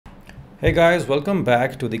Hey guys, welcome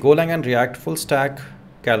back to the Golang and React full stack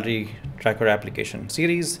calorie tracker application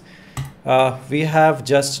series. We have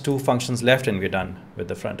just two functions left and we're done with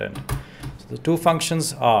the front end. So the two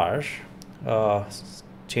functions are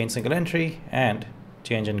change single entry and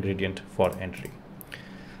change ingredient for entry.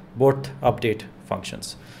 Both update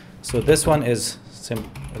functions. So this one is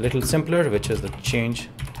a little simpler, which is the change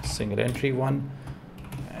single entry one.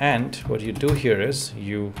 And what you do here is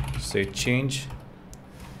you say change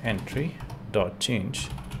entry dot change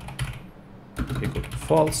equal to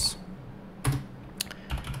false,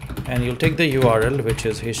 and you'll take the URL, which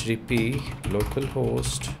is http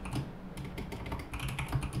localhost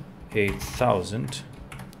 8000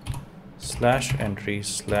 /entry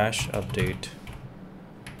 /update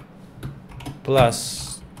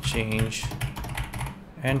plus change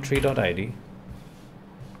entry.id,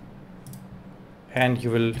 and you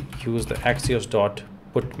will use the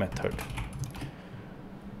axios.put method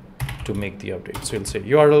to make the update. So you'll say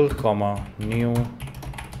URL comma new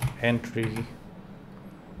entry,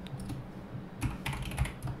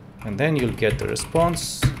 and then you'll get the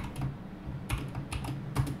response.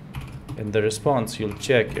 In the response, you'll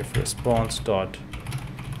check if response dot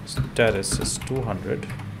status is 200.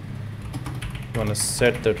 You want to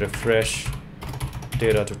set the refresh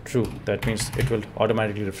data to true. That means it will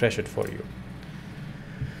automatically refresh it for you.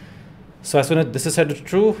 So as soon as this is set to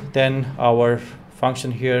true, then our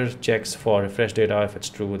function here checks for refresh data. If it's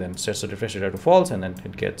true, then sets the refresh data to false, and then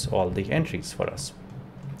it gets all the entries for us.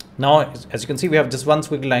 Now, as you can see, we have just one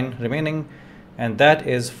squiggly line remaining, and that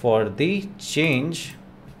is for the change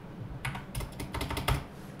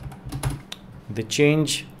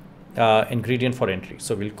ingredient for entry.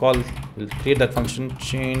 So we'll create that function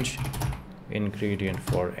change ingredient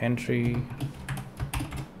for entry.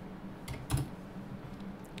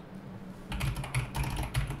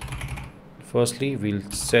 Firstly, we'll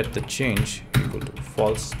set the change equal to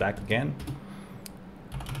false back again.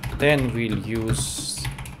 Then we'll use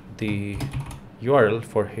the URL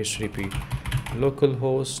for http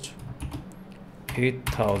localhost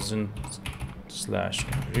 8000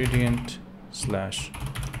 /ingredient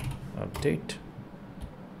 /update.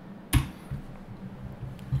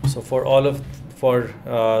 So for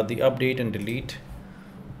the update and delete,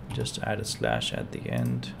 just add a slash at the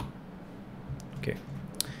end. Okay.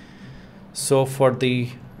 So for the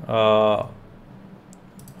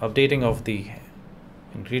updating of the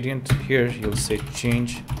ingredient here, you'll say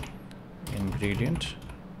change ingredient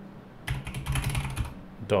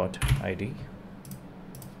dot id,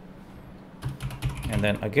 and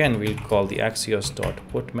then again we'll call the axios dot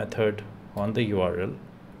put method on the URL.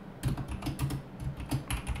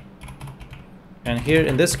 And here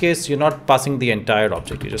in this case, you're not passing the entire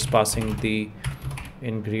object, you're just passing the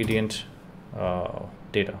ingredient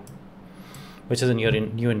data, which is in your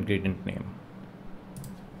new ingredient name.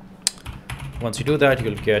 Once you do that,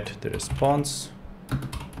 you'll get the response.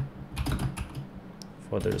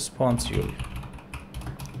 For the response, you'll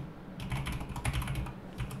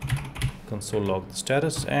console log the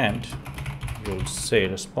status, and you'll say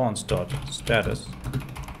response dot status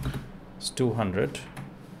is 200,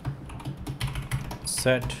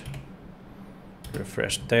 set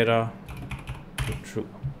refresh data to true.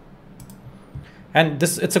 And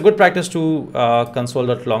it's a good practice to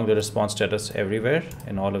console.log the response status everywhere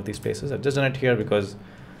in all of these places. I've just done it here because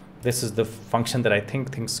this is the function that I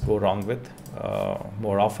think things go wrong with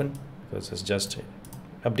more often, because it's just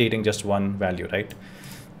updating just one value, right?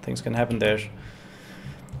 Things can happen there.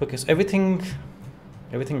 Okay, so everything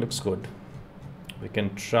looks good. We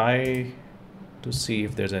can try to see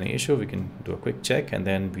if there's any issue. We can do a quick check, and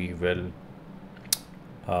then we will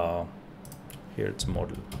here it's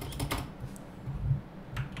model.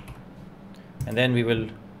 And then we will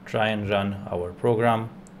try and run our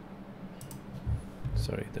program.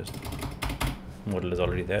 Sorry, there's model is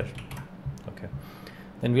already there. Okay.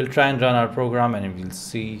 Then we'll try and run our program, and we'll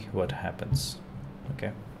see what happens.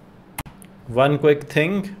 Okay. One quick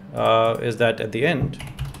thing is that at the end,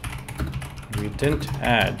 we didn't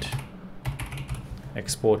add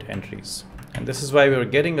export entries. And this is why we were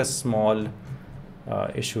getting a small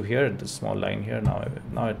issue here, the small line here.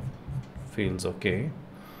 Now it feels okay.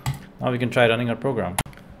 Now we can try running our program.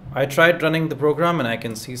 I tried running the program and I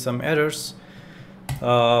can see some errors.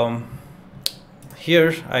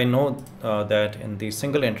 Here I know that in the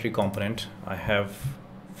single entry component, I have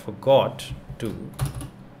forgot to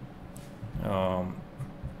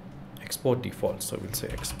export default. So we'll say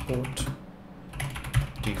export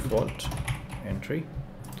default entry.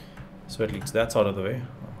 So at least that's out of the way.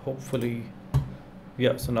 Hopefully,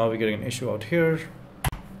 yeah, so now we're getting an issue out here.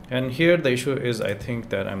 And here the issue is, I think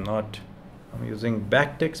that I'm not I'm using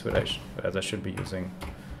backticks, whereas I should be using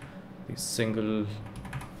the single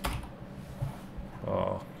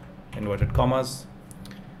inverted commas.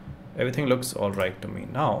 Everything looks all right to me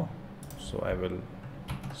now, so I will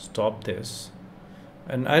stop this.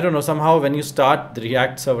 And I don't know, somehow when you start the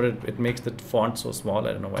React server, it makes the font so small.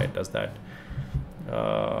 I don't know why it does that.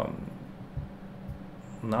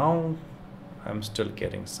 Now I'm still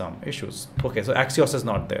getting some issues. Okay, so Axios is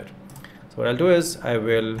not there. So what I'll do is I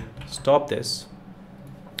will stop this,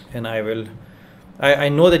 and I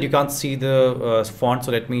know that you can't see the font,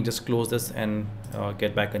 so let me just close this and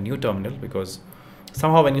get back a new terminal, because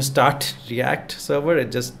somehow when you start React server,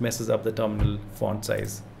 it just messes up the terminal font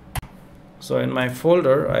size. So in my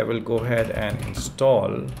folder, I will go ahead and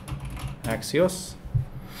install Axios,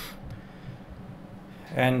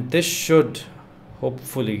 and this should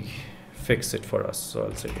hopefully fix it for us. So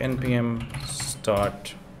I'll say npm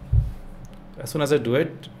start. As soon as I do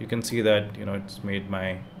it, you can see that, you know, it's made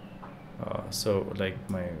my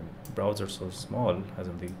my browser so small, as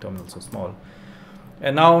in the terminal so small.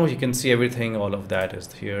 And now you can see everything, all of that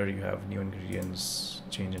is here. You have new ingredients,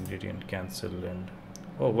 change ingredient, cancel, and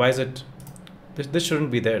oh, why is it? This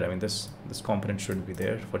shouldn't be there. I mean, this component shouldn't be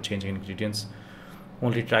there for changing ingredients.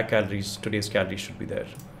 Only track calories, today's calories should be there.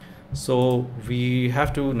 So we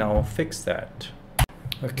have to now fix that.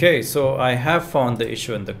 Okay, so I have found the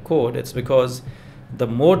issue in the code. It's because the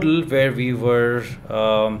modal where we were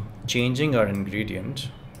changing an ingredient,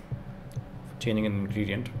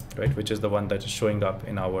 right, which is the one that is showing up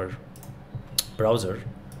in our browser,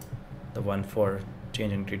 the one for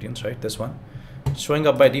change ingredients, right, this one, it's showing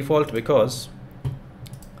up by default because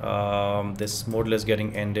this modal is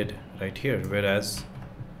getting ended right here, whereas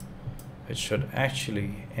it should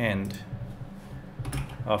actually end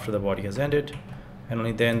after the body has ended, and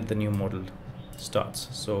only then the new modal starts.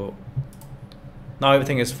 So now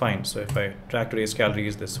everything is fine. So if I track today's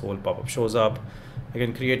calories, this whole pop-up shows up. I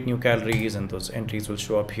can create new calories, and those entries will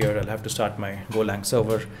show up here. I'll have to start my Golang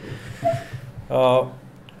server.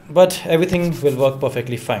 But everything will work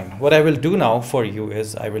perfectly fine. What I will do now for you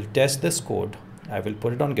is I will test this code. I will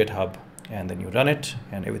put it on GitHub, and then you run it,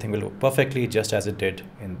 and everything will work perfectly, just as it did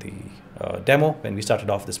in the demo when we started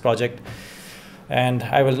off this project. And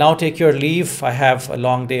I will now take your leave. I have a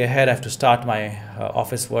long day ahead. I have to start my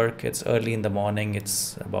office work. It's early in the morning.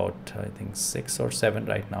 It's about, I think, 6 or 7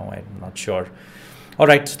 right now. I'm not sure. All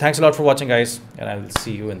right. Thanks a lot for watching, guys. And I'll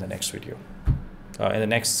see you in the next video. In the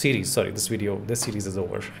next series. Sorry, this series is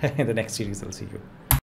over. In the next series, I'll see you.